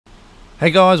Hey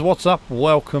guys, what's up?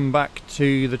 Welcome back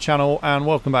to the channel and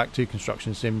welcome back to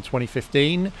Construction Sim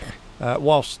 2015.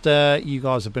 Whilst you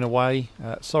guys have been away,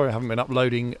 sorry I haven't been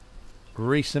uploading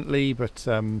recently, but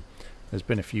there's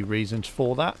been a few reasons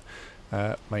for that.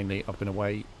 Mainly I've been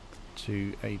away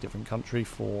to a different country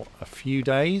for a few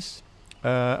days.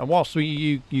 And whilst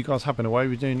you guys have been away,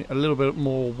 we're doing a little bit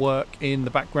more work in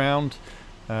the background,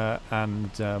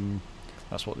 and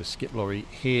that's what this skip lorry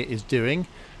here is doing.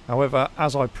 However,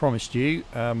 as I promised you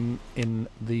in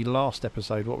the last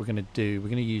episode, what we're going to do, we're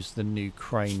going to use the new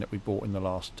crane that we bought in the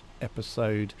last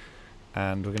episode,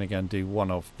 and we're going to go and do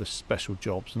one of the special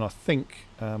jobs. And I think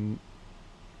we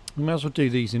may as well do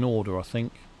these in order. I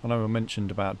know I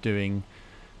mentioned about doing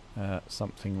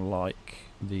something like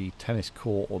the tennis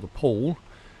court or the pool.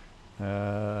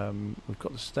 We've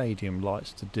got the stadium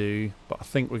lights to do, but I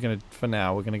think we're going to, for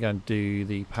now, we're going to go and do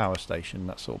the power station.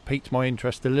 That sort of piqued my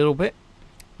interest a little bit.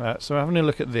 So having a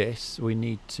look at this, we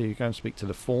need to go and speak to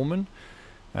the foreman,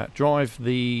 drive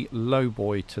the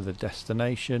lowboy to the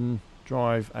destination,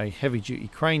 drive a heavy-duty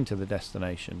crane to the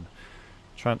destination,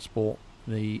 transport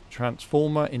the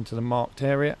transformer into the marked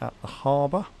area at the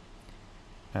harbour,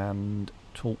 and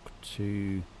talk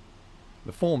to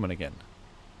the foreman again.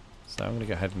 So I'm going to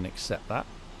go ahead and accept that.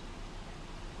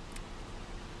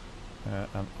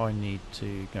 And I need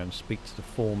to go and speak to the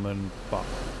foreman, but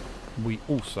we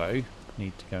also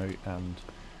need to go and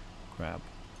grab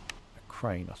a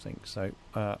crane, I think. So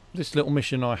this little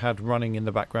mission I had running in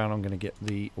the background, I'm going to get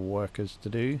the workers to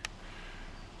do,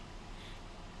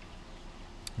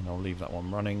 and I'll leave that one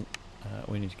running.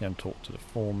 We need to go and talk to the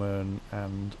foreman,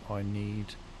 and I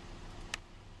need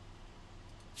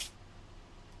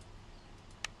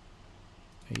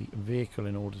a vehicle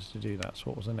in order to do that. So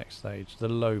what was the next stage? The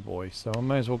lowboy. So I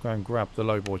may as well go and grab the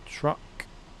lowboy truck.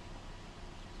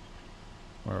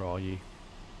 Where are you?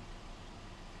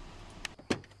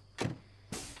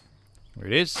 There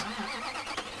it is.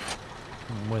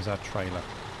 And where's our trailer?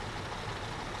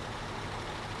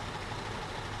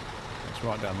 It's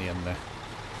right down the end there.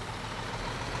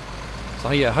 So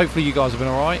yeah, hopefully you guys have been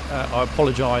alright. I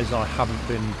apologise I haven't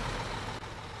been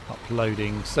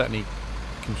uploading, certainly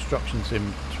Construction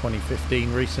Sim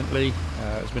 2015 recently.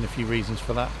 There's been a few reasons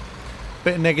for that.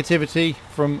 Bit of negativity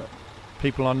from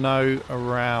people I know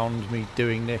around me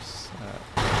doing this.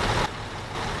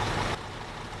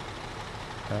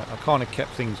 I kind of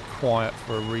kept things quiet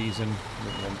for a reason. I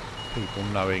didn't want people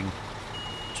knowing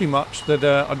too much that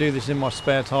I do this in my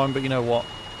spare time, but you know what?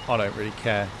 I don't really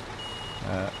care.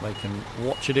 They can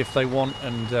watch it if they want,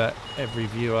 and every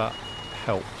viewer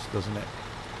helps, doesn't it?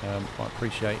 I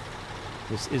appreciate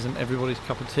this isn't everybody's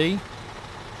cup of tea.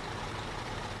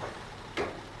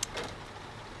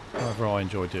 However, I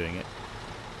enjoy doing it.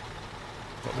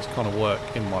 Got this kind of work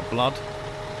in my blood.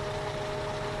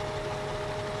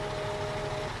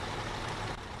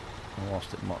 And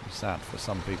whilst it might be sad for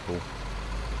some people,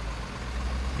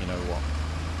 you know what?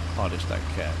 I just don't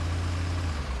care.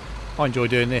 I enjoy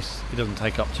doing this. It doesn't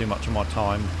take up too much of my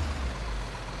time.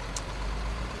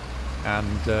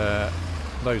 And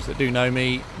those that do know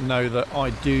me know that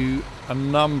I do a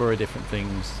number of different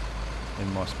things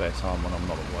in my spare time when I'm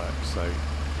not at work. So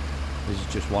this is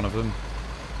just one of them.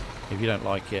 If you don't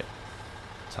like it,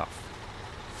 tough.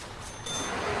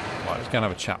 Right, let's go and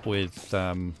have a chat with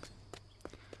the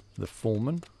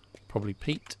foreman, probably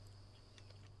Pete.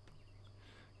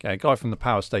 Okay, a guy from the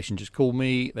power station just called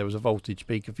me. There was a voltage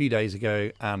peak a few days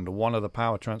ago and one of the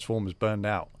power transformers burned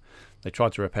out. They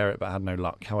tried to repair it but had no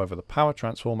luck. However, the power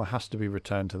transformer has to be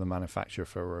returned to the manufacturer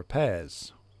for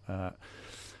repairs.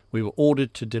 We were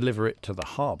ordered to deliver it to the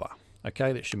harbour.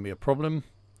 Okay, that shouldn't be a problem.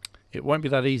 It won't be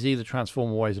that easy. The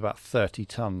transformer weighs about 30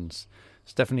 tons.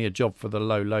 It's definitely a job for the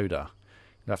low loader.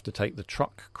 You'll have to take the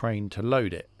truck crane to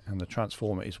load it, and the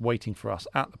transformer is waiting for us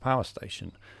at the power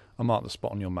station. I marked the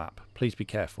spot on your map. Please be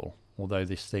careful. Although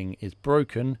this thing is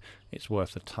broken, it's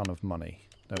worth a ton of money.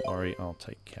 Don't worry, I'll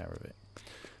take care of it.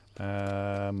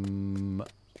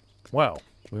 Well,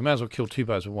 we may as well kill two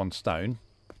birds with one stone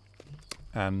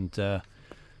and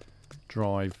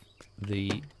drive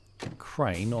the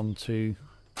crane onto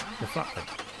the flatbed.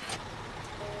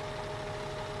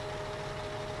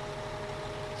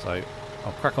 So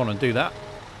I'll crack on and do that.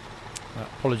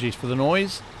 Apologies for the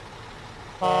noise.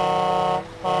 And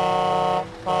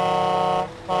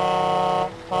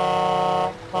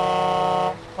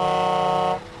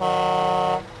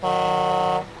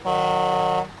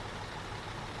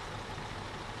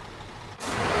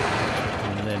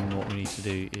then what we need to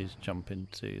do is jump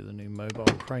into the new mobile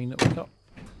crane that we got.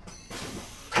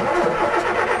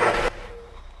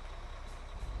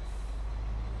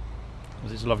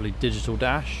 This lovely digital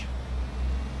dash.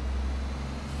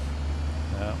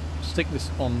 Stick this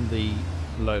on the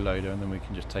low loader and then we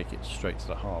can just take it straight to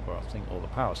the harbour, I think, or the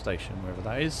power station, wherever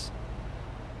that is.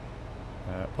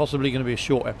 Possibly going to be a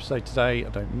short episode today, I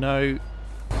don't know.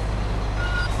 But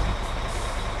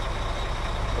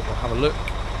we'll have a look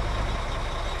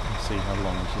and see how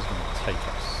long this is going to take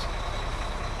us.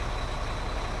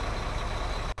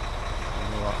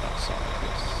 Right, that side,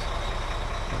 yes.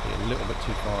 Maybe a little bit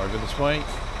too far over this way.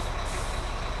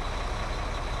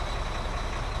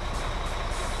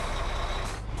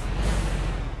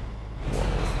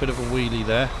 Whoa, bit of a wheelie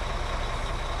there.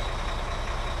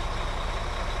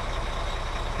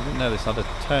 I didn't know this had a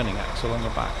turning axle on the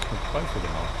back. Both of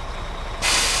them are.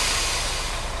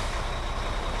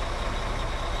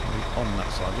 Are we on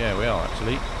that side? Yeah, we are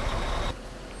actually.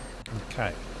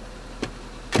 Okay.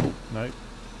 Oh, no.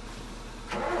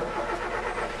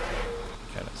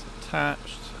 Okay, that's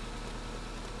attached.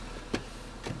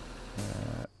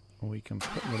 We can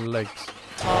put the legs.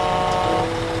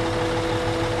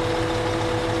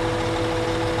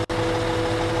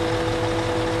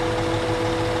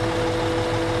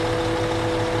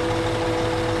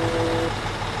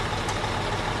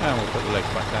 And we'll put the legs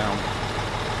back down.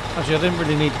 Actually, I didn't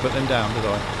really need to put them down, did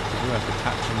I? Because we weren't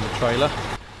attaching the trailer.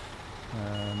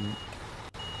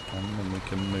 And then we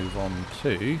can move on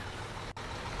to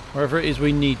wherever it is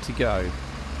we need to go.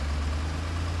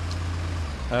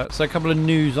 So a couple of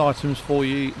news items for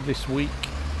you this week.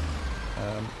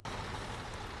 A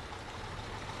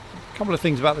couple of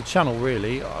things about the channel,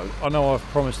 really. I know I've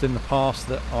promised in the past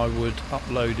that I would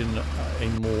upload in a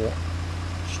more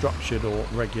structured or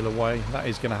regular way. That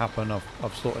is going to happen.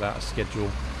 I've sorted out a schedule,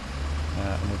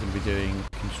 and we're going to be doing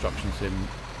Construction Sim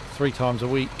 3 times a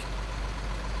week.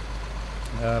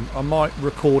 I might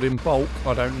record in bulk,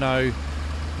 I don't know.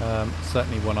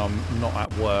 Certainly when I'm not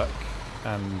at work,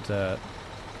 and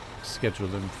schedule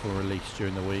them for release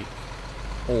during the week,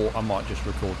 or I might just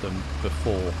record them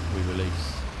before we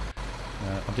release.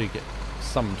 I do get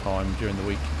some time during the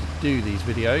week to do these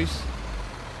videos.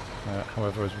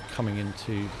 However, as we're coming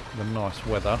into the nice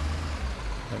weather,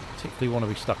 I don't particularly want to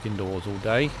be stuck indoors all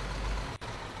day,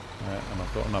 and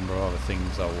I've got a number of other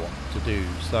things I want to do,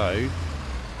 so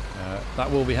that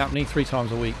will be happening 3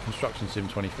 times a week, Construction Sim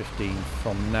 2015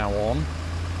 from now on.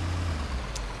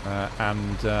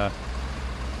 And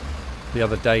the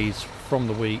other days from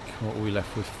the week, what we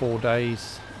left with 4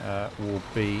 days, will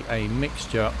be a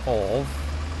mixture of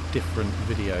different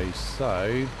videos.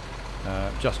 So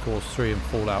Just Cause 3 and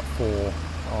Fallout 4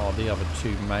 are the other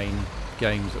 2 main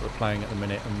games that we're playing at the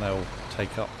minute, and they'll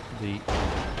take up the...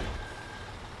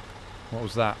 What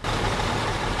was that?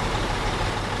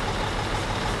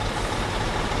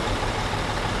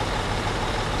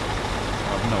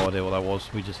 I have no idea what that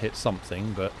was. We just hit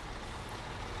something, but...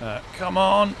 come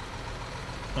on!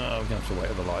 We're going to have to wait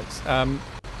at the lights.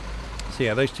 So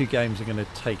yeah, those 2 games are going to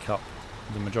take up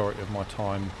the majority of my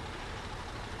time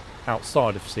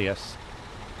outside of CS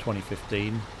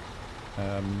 2015.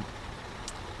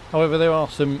 However, there are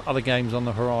some other games on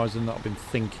the horizon that I've been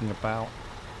thinking about,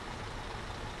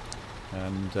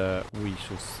 and we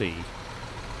shall see.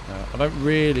 I don't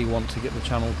really want to get the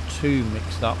channel too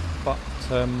mixed up, but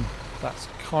that's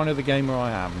kind of the gamer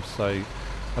I am. So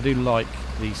I do like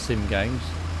these sim games,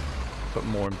 but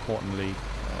more importantly,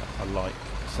 I like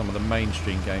some of the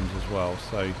mainstream games as well.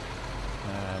 So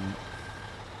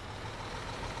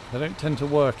they don't tend to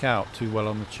work out too well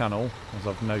on the channel, as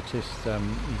I've noticed.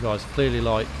 You guys clearly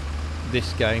like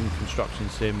this game, Construction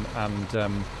Sim,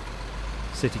 and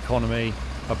City Economy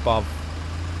above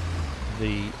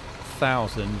the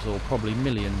thousands or probably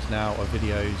millions now of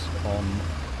videos on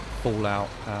Fallout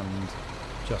and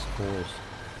Just Cause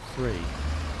 3.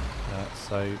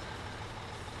 So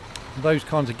those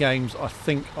kinds of games, I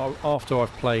think, after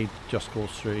I've played Just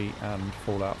Cause 3 and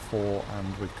Fallout 4,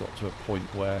 and we've got to a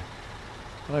point where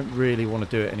I don't really want to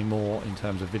do it anymore in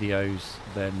terms of videos,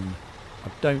 then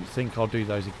I don't think I'll do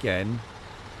those again,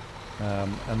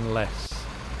 unless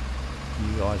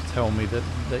you guys tell me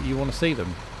that you want to see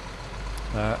them.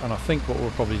 And I think what we'll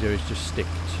probably do is just stick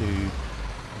to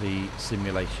the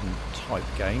simulation type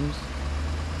games.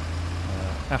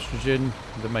 Astrogen,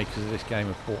 the makers of this game,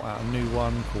 have brought out a new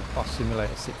one called Bau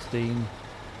Simulator 16.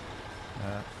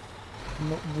 I'm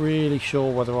not really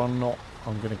sure whether or not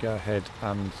I'm going to go ahead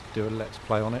and do a let's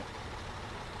play on it.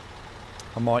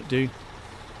 I might do.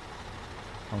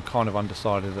 I'm kind of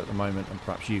undecided at the moment, and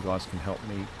perhaps you guys can help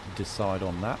me decide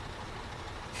on that.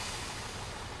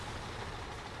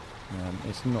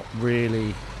 It's not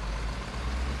really...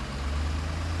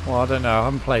 Well, I don't know, I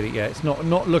haven't played it yet. It's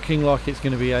not looking like it's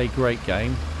going to be a great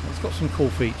game. It's got some cool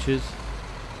features,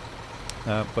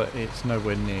 but it's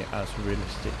nowhere near as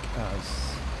realistic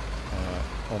as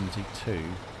OMSI 2,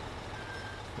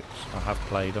 which I have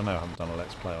played. I know I haven't done a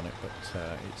Let's Play on it, but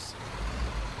it's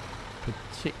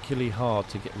particularly hard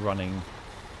to get running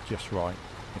just right,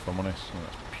 if I'm honest, and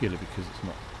that's purely because it's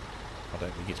not, I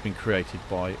don't think it's been created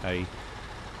by a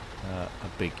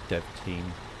big dev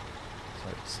team, so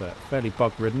it's fairly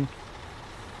bug ridden.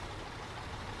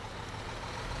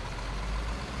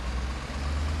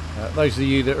 Those of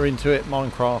you that are into it,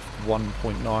 Minecraft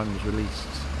 1.9 was released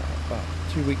about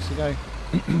 2 weeks ago,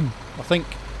 I think,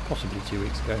 possibly 2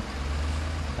 weeks ago,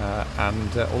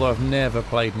 and although I've never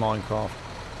played Minecraft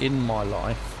in my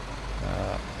life,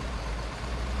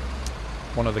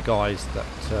 one of the guys that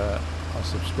I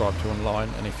subscribe to online,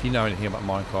 and if you know anything about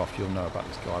Minecraft you'll know about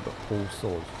this guy, but Paul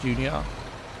Swords Jr.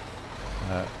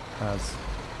 Has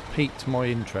piqued my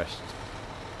interest,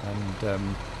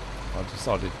 and I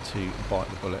decided to bite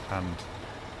the bullet and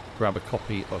grab a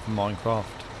copy of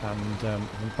Minecraft, and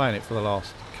I've been playing it for the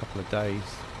last couple of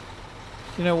days.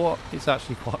 You know what, it's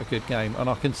actually quite a good game, and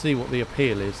I can see what the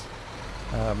appeal is.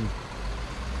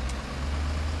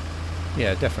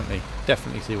 Yeah, definitely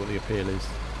see what the appeal is.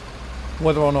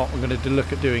 Whether or not I'm going to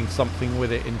look at doing something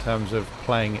with it in terms of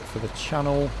playing it for the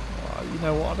channel, you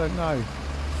know what, I don't know.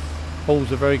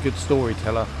 Paul's a very good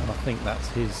storyteller, and I think that's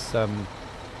his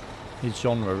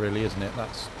genre, really, isn't it?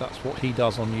 That's what he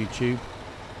does on YouTube.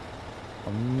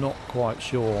 I'm not quite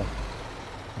sure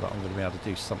that I'm going to be able to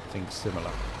do something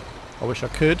similar. I wish I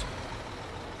could,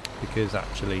 because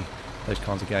actually those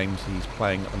kinds of games he's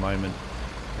playing at the moment,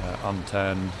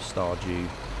 Unturned, Stardew,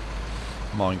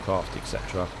 Minecraft,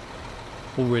 etc.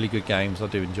 all really good games. I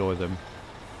do enjoy them.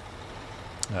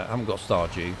 I haven't got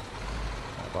Stardew,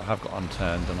 but I have got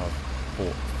Unturned, and I've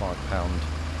bought £5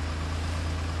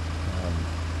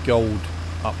 gold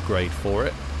upgrade for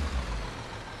it,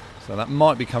 so that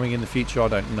might be coming in the future, I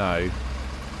don't know.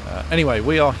 Anyway,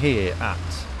 we are here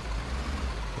at,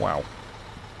 wow,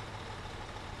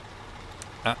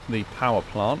 at the power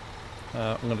plant.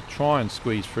 I'm going to try and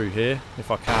squeeze through here if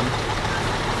I can.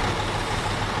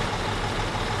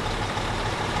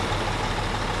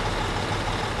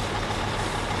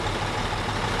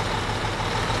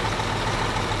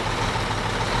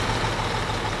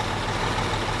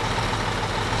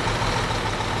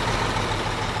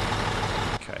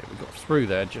 Okay, we got through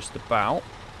there just about.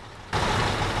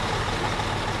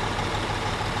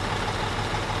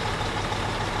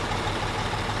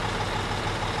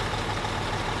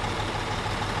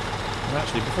 And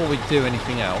actually, before we do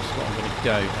anything else, what I'm going to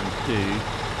go and do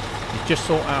is just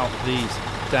sort out these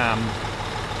damn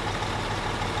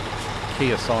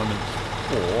key assignments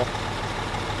for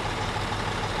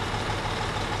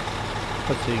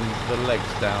putting the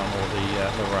legs down, or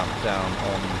the ramp down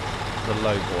on the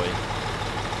lowboy.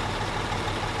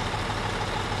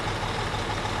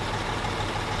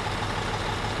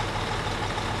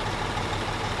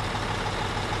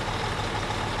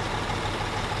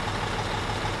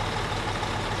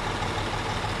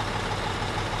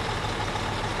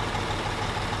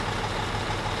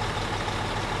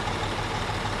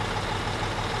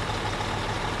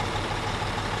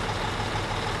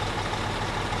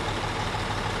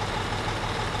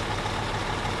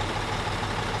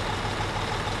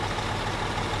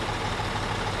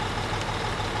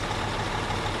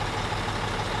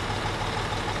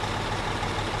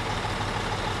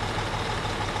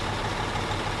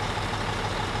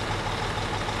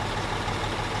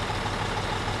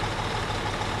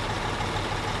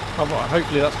 Oh, right,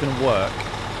 hopefully that's going to work.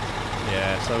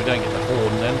 Yeah, so we don't get the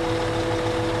horn then.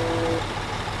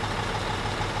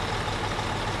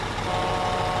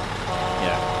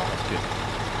 Yeah, that's good.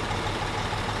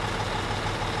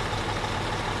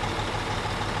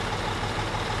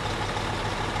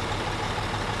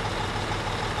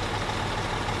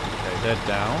 Okay, they're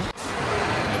down.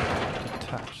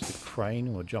 Attach the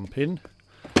crane, we'll jump in.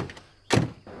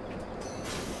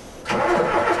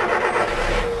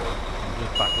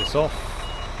 Back this off,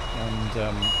 and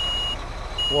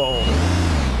whoa,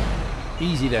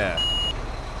 easy there.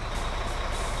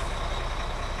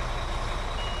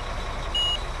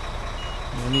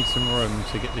 We need some room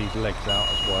to get these legs out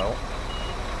as well,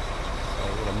 so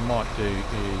what I might do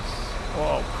is,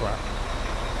 oh crap,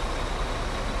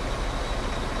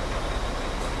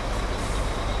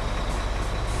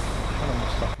 what am I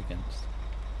stuck against?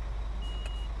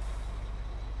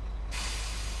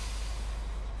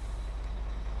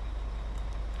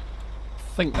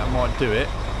 I think that might do it.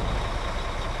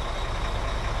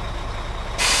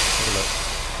 Have a look.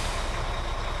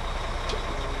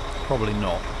 Probably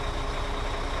not.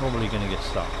 Probably going to get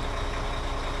stuck.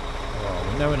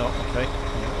 Oh, no we're not. Okay,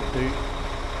 that'll do.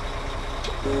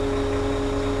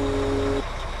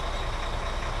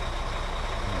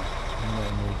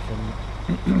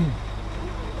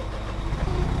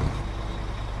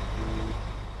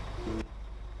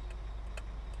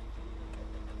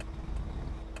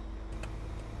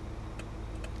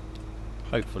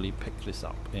 hopefully pick this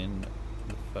up in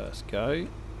the first go. You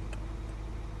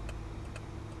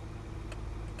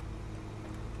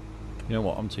know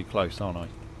what, I'm too close, aren't I?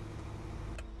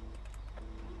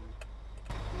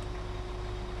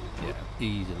 Yeah,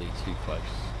 easily too close.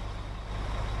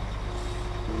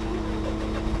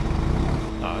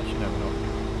 Ah, actually no, we're not.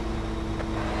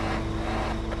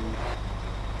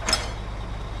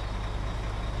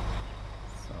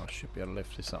 So I should be able to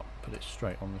lift this up, put it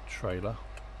straight on the trailer.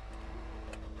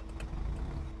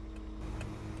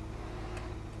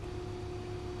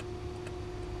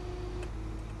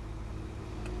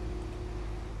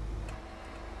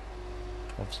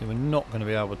 Obviously we're not going to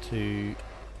be able to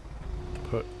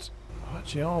put... Oh,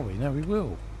 actually are we? No, we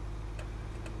will.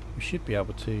 We should be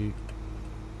able to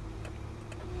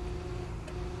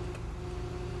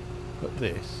put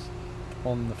this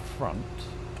on the front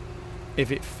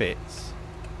if it fits.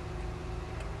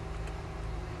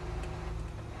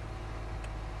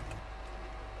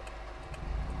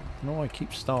 No, I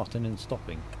keep starting and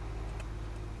stopping.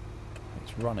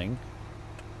 It's running.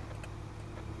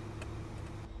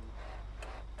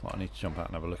 Well, I need to jump out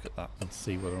and have a look at that and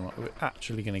see whether or not we're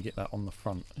actually going to get that on the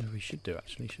front. Oh, we should do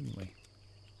actually, shouldn't we?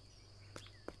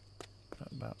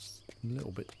 That's a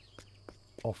little bit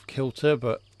off kilter,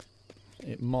 but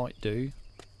it might do.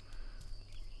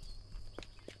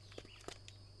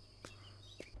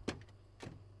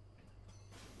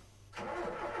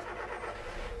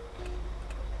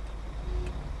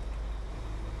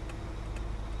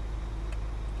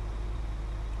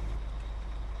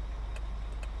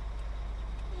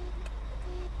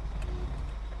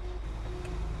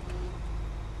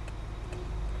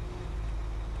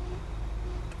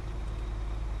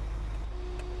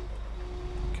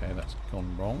 Okay, that's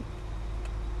gone wrong.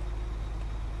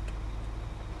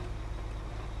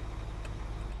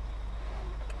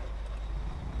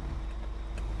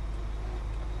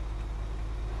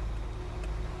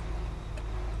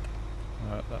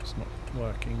 That's not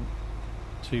working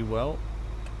too well.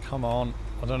 Come on.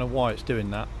 I don't know why it's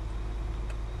doing that.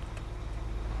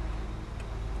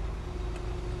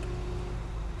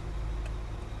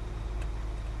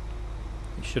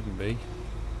 It shouldn't be.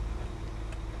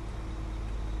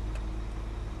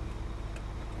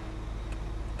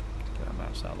 Get that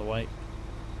mouse out of the way.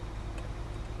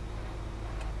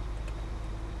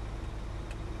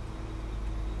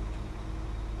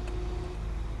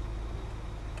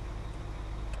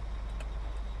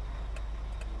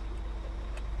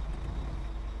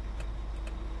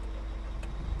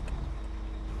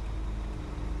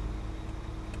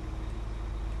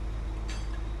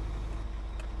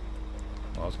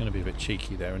 I was going to be a bit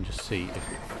cheeky there and just see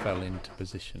if it fell into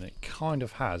position. It kind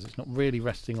of has. It's not really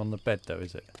resting on the bed though,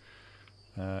 is it?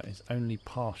 It's only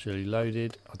partially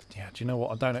loaded. Yeah, do you know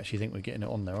what? I don't actually think we're getting it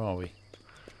on there, are we?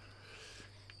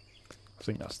 I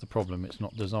think that's the problem. It's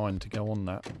not designed to go on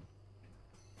that.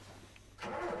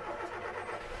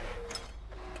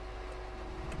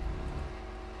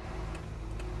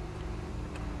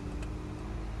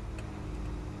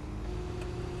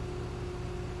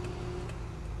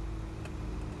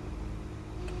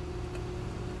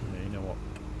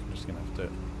 Going to have to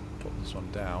put this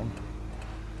one down,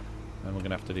 and we're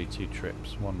going to have to do 2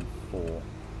 trips, one for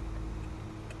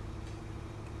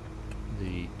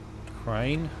the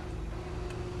crane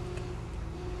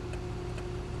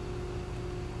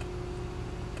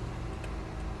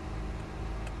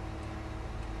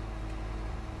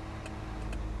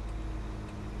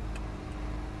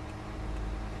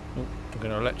we're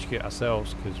going to electrocute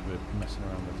ourselves because we're messing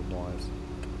around with the wires.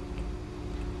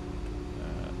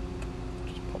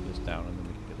 This down and then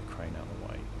we can get the crane out of the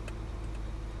way.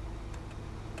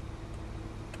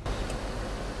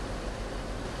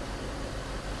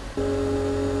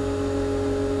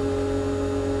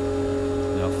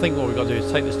 Now I think what we've got to do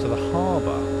is take this to the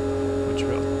harbour, which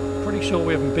we're pretty sure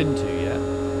we haven't been to yet.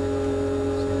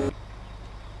 So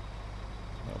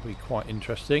that'll be quite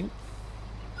interesting.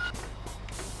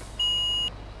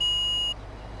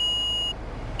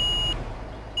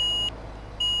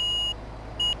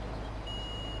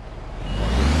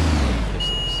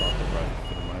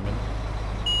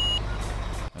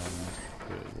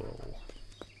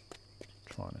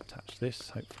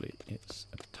 This, hopefully it's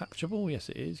attachable. Yes,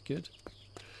 it is. Good.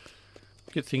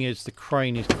 Good thing is the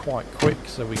crane is quite quick,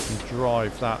 so we can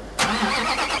drive that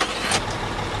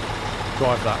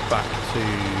back to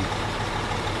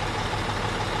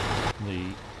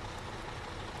the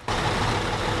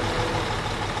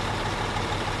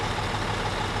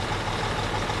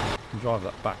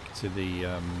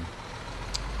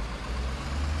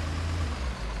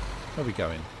where are we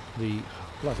going? The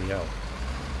bloody hell.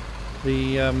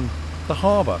 The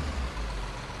harbour.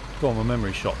 Got my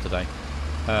memory shot today.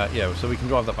 Yeah, so we can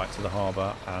drive that back to the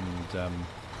harbour and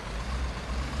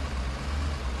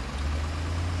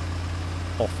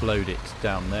offload it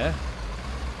down there.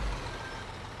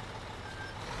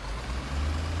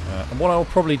 And what I'll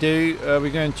probably do,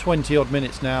 we're going 20 odd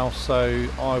minutes now, so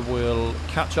I will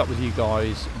catch up with you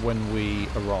guys when we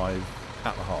arrive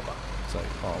at the harbour. So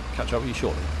I'll catch up with you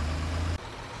shortly.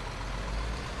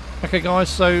 Okay guys,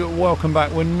 so welcome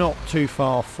back. We're not too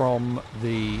far from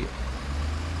the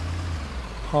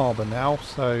harbour now,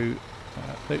 so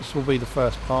this will be the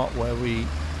first part where we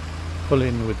pull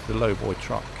in with the lowboy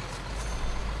truck.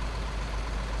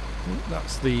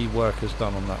 That's the workers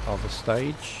done on that other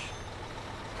stage.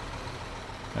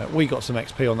 We got some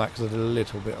XP on that because I did a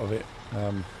little bit of it.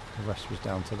 The rest was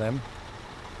down to them.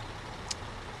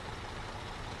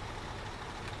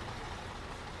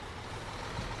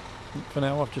 For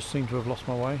now, I've just seemed to have lost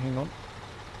my way. Hang on.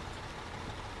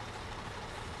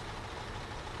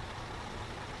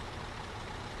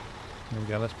 There we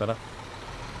go, that's better.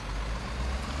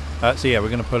 So yeah, we're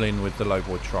going to pull in with the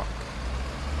lowboy truck.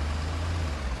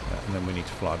 And then we need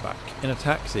to fly back in a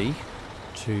taxi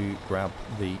to grab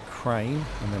the crane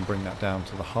and then bring that down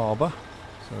to the harbour.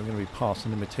 So we're going to be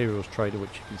passing the materials trader,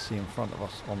 which you can see in front of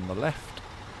us on the left.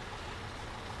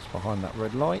 It's behind that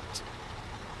red light.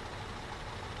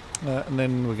 And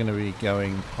then we're going to be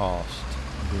going past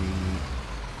the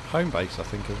home base, I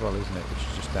think, as well, isn't it? Which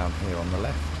is just down here on the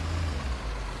left.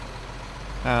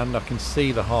 And I can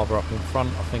see the harbour up in front.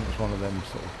 I think it's one of them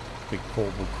sort of big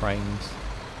portable cranes.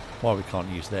 Why we can't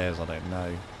use theirs, I don't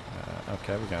know.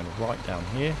 Okay, we're going right down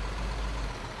here.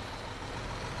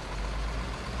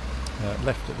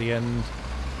 Left at the end.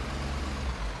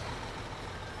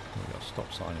 We've got a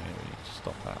stop sign here, we need to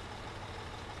stop that.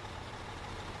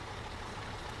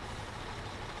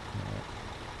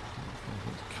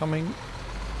 It's coming.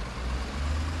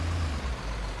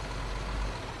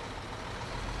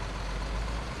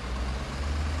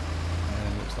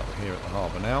 And looks like we're here at the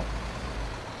harbour now.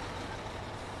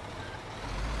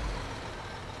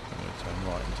 Turn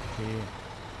right into here,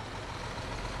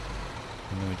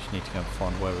 and then we just need to go and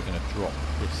find where we're going to drop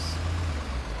this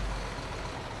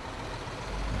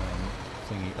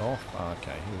thingy off.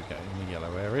 Okay, here we go, in the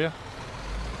yellow area.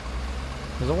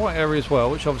 There's a white area as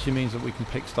well, which obviously means that we can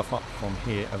pick stuff up from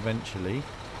here eventually.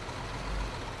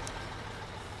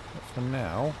 But for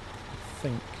now, I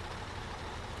think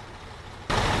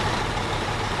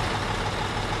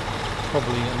it's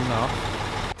probably enough.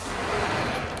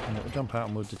 We'll jump out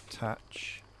and we'll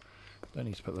detach. Don't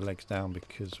need to put the legs down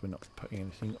because we're not putting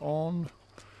anything on.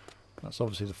 That's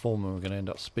obviously the foreman we're going to end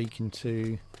up speaking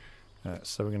to.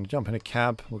 So we're going to jump in a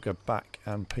cab. We'll go back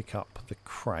and pick up the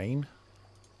crane.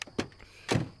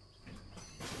 And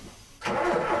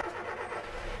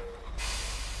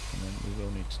then we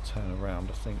will need to turn around,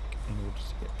 I think, in order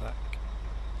to get back.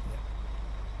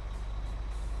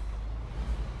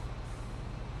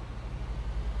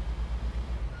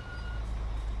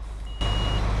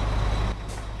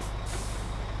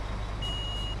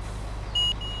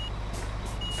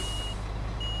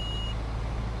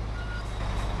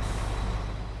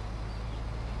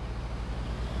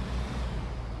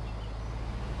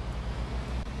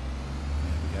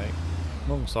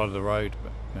 Wrong side of the road,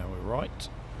 but now we're right.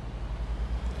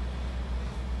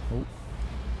 Oh.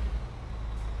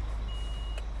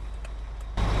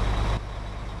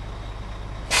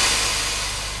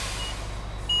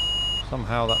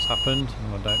 Somehow that's happened,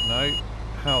 and I don't know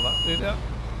how that did it.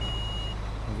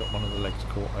 I've got one of the legs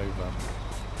caught over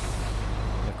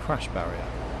the crash barrier.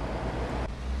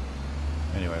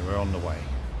 Anyway, we're on the way.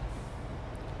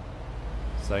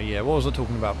 So yeah, what was I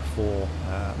talking about before?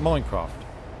 Minecraft.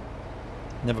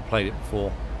 Never played it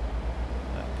before,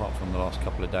 apart from the last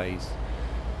couple of days.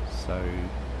 So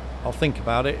I'll think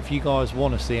about it. If you guys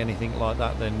want to see anything like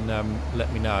that, then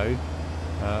let me know.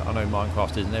 I know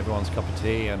Minecraft isn't everyone's cup of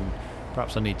tea, and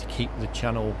perhaps I need to keep the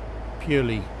channel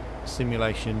purely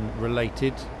simulation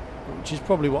related, which is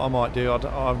probably what I might do.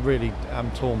 I really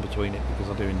am torn between it because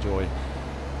I do enjoy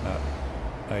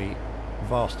a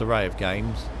vast array of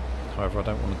games. However, I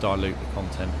don't want to dilute the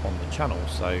content on the channel,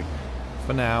 so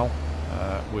for now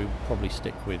we'll probably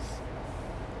stick with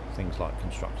things like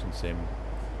Construction Sim.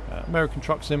 American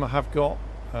Truck Sim I have got.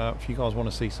 If you guys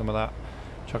want to see some of that,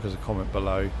 chuck us a comment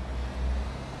below,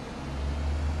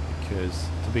 because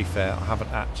to be fair, I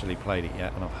haven't actually played it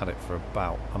yet, and I've had it for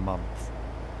about a month.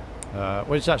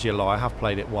 Well, it's actually a lie, I have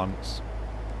played it once.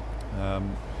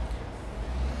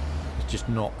 It's just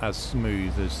not as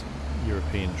smooth as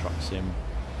European Truck Sim.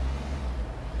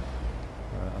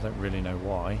 I don't really know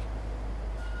why,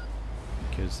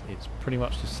 because it's pretty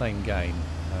much the same game.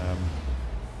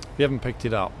 But you haven't picked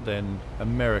it up, then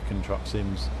American Truck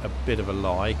Sim's a bit of a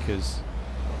lie, because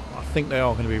I think they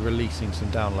are going to be releasing some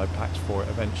download packs for it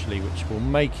eventually, which will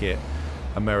make it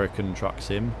American Truck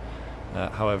Sim.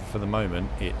 However, for the moment,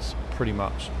 it's pretty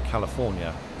much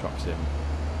California Truck Sim,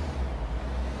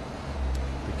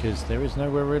 because there is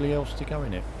nowhere really else to go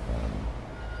in it.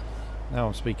 Now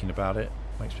I'm speaking about it,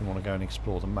 makes me want to go and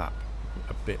explore the map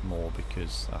a bit more,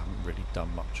 because I haven't really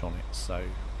done much on it. So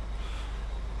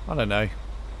I don't know.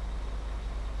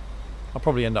 I'll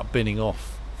probably end up binning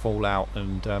off Fallout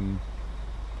and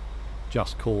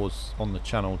Just Cause on the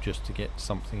channel just to get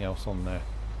something else on there.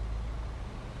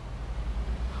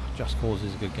 Just Cause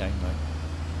is a good game though.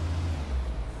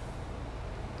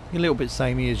 A little bit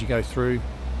samey as you go through,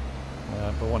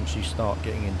 but once you start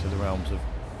getting into the realms of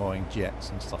buying jets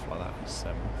and stuff like that, it's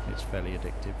fairly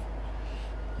addictive.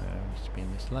 Needs to be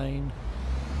in this lane.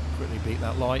 Quickly beat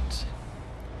that light.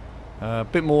 A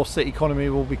bit more city economy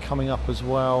will be coming up as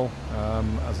well.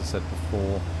 As I said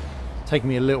before, it's taken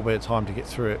me a little bit of time to get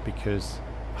through it, because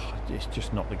it's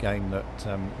just not the game that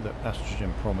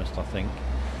Astrogen promised, I think,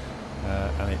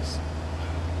 and it's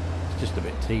just a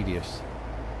bit tedious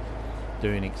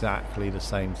doing exactly the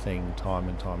same thing time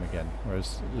and time again,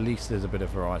 whereas at least there's a bit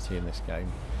of variety in this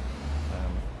game.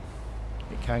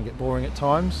 It can get boring at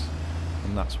times,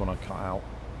 and that's when I cut out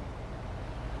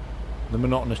the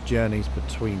monotonous journeys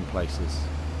between places.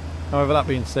 However, that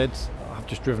being said, I've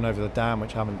just driven over the dam,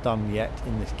 which I haven't done yet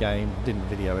in this game. I didn't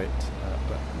video it,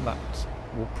 but that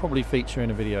will probably feature in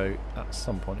a video at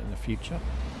some point in the future.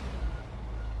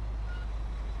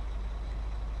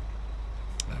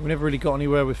 We never really got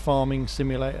anywhere with Farming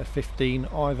Simulator 15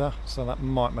 either, so that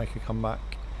might make a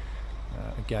comeback.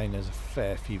 Again, there's a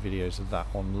fair few videos of that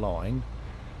online,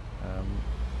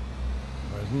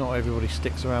 whereas not everybody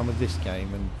sticks around with this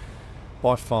game, and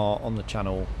by far on the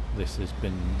channel this has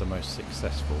been the most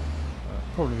successful,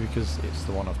 probably because it's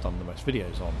the one I've done the most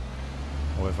videos on.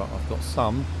 However, I've got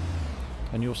some,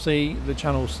 and you'll see the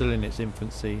channel's still in its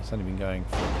infancy. It's only been going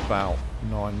for about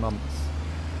 9 months.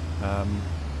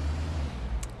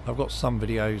 I've got some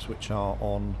videos which are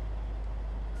on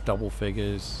double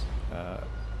figures.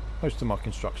 Most of my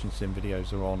construction sim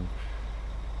videos are on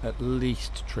at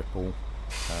least triple, and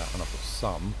I've got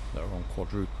some that are on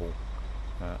quadruple,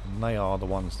 and they are the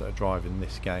ones that are driving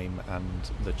this game and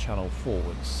the channel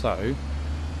forward. So,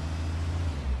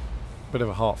 bit of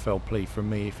a heartfelt plea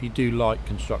from me: if you do like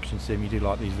construction sim, you do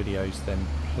like these videos, then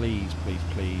please, please,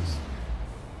 please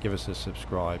give us a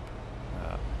subscribe,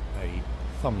 a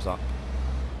thumbs up,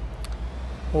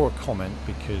 or a comment,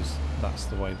 because that's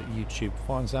the way that YouTube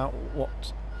finds out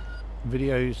what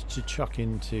videos to chuck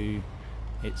into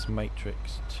its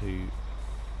matrix to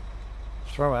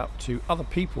throw out to other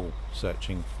people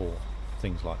searching for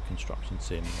things like construction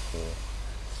sim or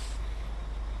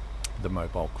the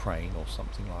mobile crane or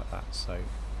something like that. So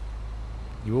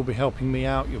you will be helping me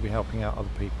out, you'll be helping out other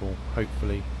people,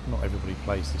 hopefully. Not everybody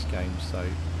plays this game, so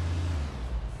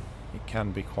it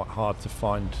can be quite hard to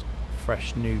find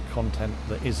fresh new content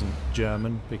that isn't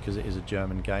German, because it is a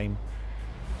German game.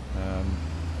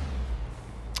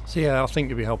 So yeah, I think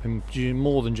you'll be helping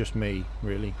more than just me,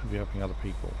 really. You'll be helping other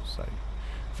people, so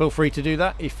feel free to do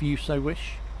that if you so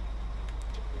wish.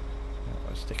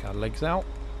 Let's stick our legs out,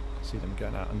 see them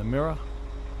going out in the mirror.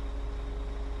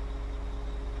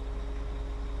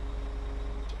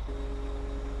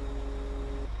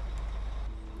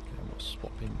 Okay, we'll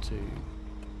swap into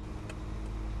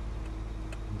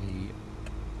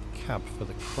the cab for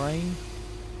the crane.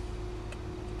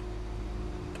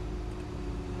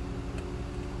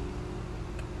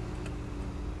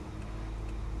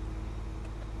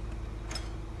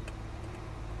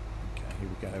 Okay, here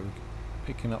we go. We're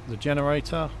picking up the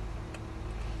generator.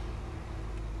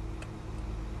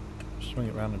 Swing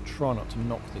it around and try not to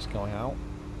knock this guy out.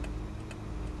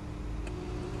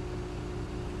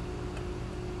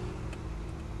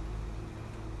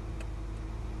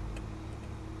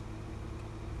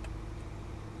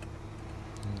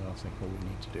 I think all we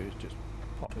need to do is just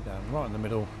pop it down right in the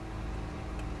middle.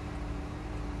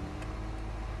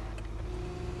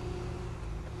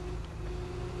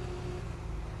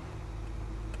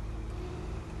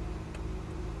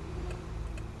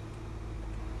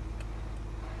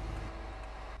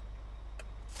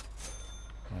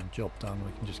 And job done.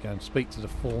 We can just go and speak to the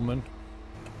foreman.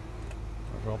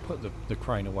 I'll put the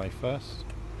crane away first.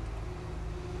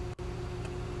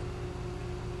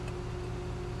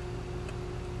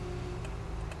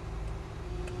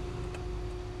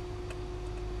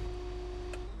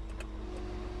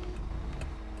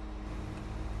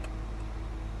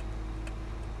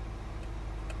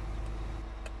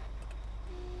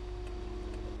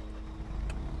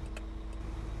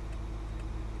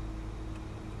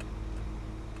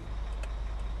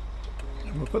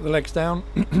 put the legs down.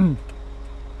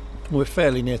 We're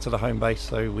fairly near to the home base,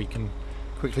 so we can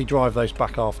quickly drive those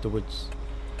back afterwards.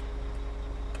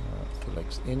 The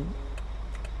legs in.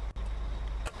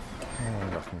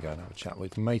 And I can go and have a chat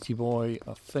with Matey Boy,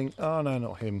 I think. Oh no,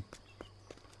 not him.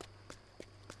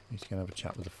 He's going to have a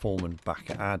chat with the foreman back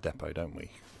at our depot, don't we?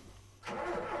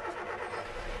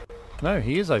 No,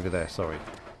 he is over there, sorry.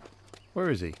 Where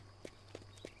is he?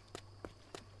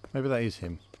 Maybe that is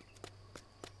him.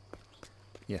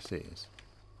 Yes, it is.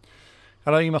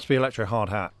 Hello, you must be Electro Hard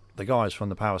Hat. The guys from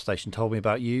the power station told me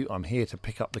about you. I'm here to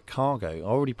pick up the cargo. I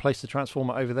already placed the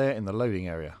transformer over there in the loading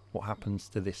area. What happens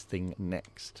to this thing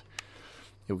next?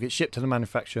 It will get shipped to the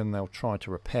manufacturer and they'll try to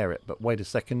repair it. But wait a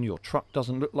second, your truck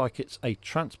doesn't look like it's a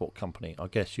transport company. I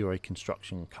guess you're a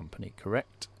construction company,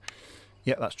 correct?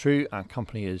 Yeah, that's true. Our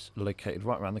company is located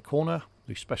right around the corner.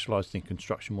 We specialise in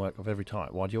construction work of every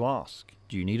type. Why do you ask?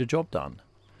 Do you need a job done?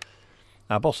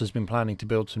 Our boss has been planning to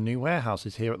build some new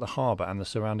warehouses here at the harbour and the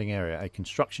surrounding area. A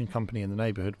construction company in the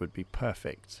neighbourhood would be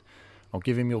perfect. I'll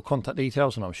give him your contact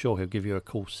details and I'm sure he'll give you a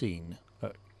call soon.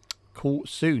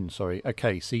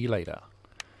 Okay, see you later.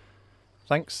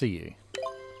 Thanks, see you.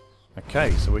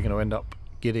 Okay, so we're going to end up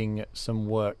getting some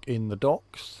work in the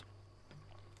docks.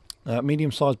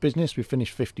 Medium-sized business. We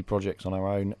finished 50 projects on our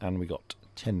own and we got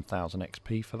 10,000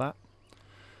 XP for that.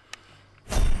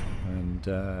 And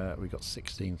we got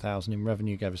 16,000 in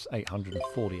revenue, gave us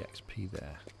 840 XP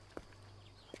there.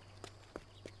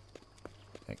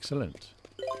 Excellent.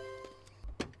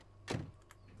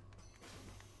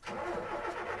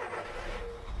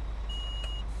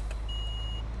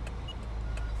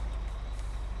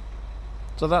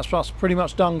 So that's us pretty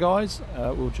much done, guys.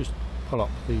 We'll just pull up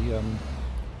the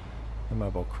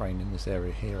mobile crane in this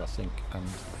area here, I think, and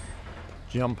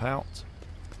jump out.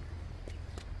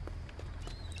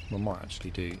 What I might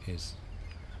actually do is...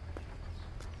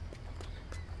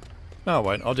 No, I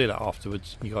won't. I'll do that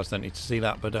afterwards. You guys don't need to see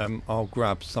that, but I'll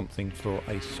grab something for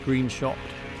a screenshot.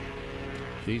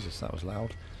 Jesus, that was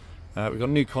loud. We've got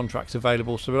new contracts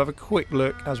available, so we'll have a quick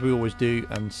look, as we always do,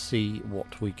 and see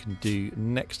what we can do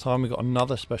next time. We've got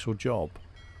another special job.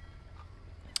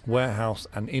 Warehouse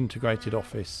and integrated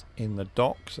office in the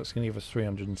docks. That's going to give us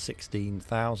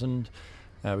 316,000.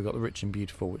 We've got the Rich and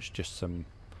Beautiful, which is just some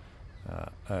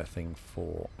earthing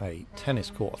for a tennis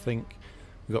court, I think.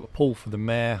 We've got the pool for the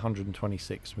mayor,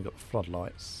 126. We've got the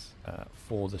floodlights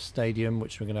for the stadium,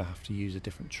 which we're going to have to use a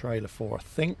different trailer for, I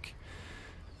think.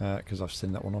 Because I've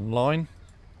seen that one online.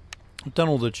 We've done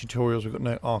all the tutorials. We've got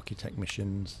no architect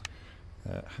missions.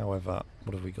 However,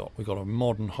 what have we got? We've got a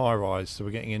modern high-rise, so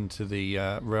we're getting into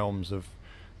the realms of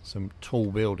some tall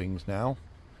buildings now.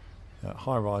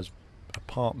 High-rise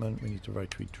apartment. We need a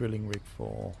rotary drilling rig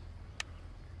for.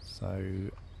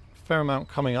 So, fair amount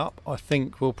coming up. I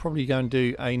think we'll probably go and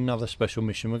do another special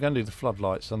mission. We're going to do the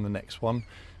floodlights on the next one,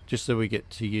 just so we get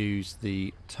to use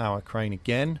the tower crane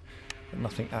again. But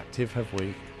nothing active, have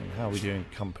we? And how are we doing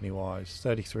company-wise?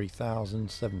 33,000,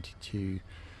 72.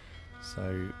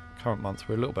 So current month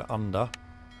we're a little bit under.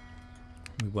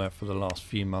 We were for the last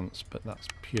few months, but that's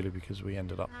purely because we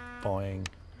ended up buying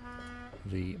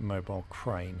the mobile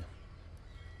crane.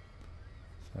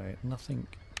 So nothing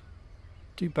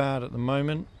too bad at the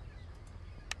moment.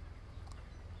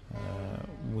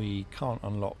 We can't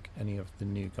unlock any of the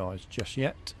new guys just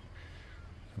yet.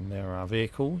 And there are our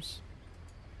vehicles.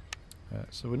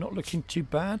 So we're not looking too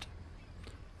bad.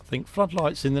 I think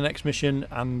floodlights in the next mission,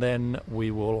 and then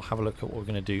we will have a look at what we're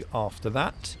going to do after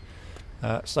that.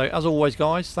 So as always,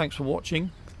 guys, thanks for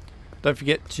watching. Don't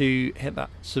forget to hit that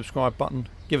subscribe button,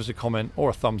 give us a comment or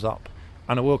a thumbs up,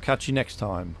 and I will catch you next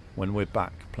time when we're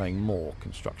back playing more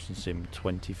Construction Sim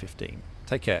 2015.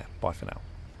 Take care. Bye for now.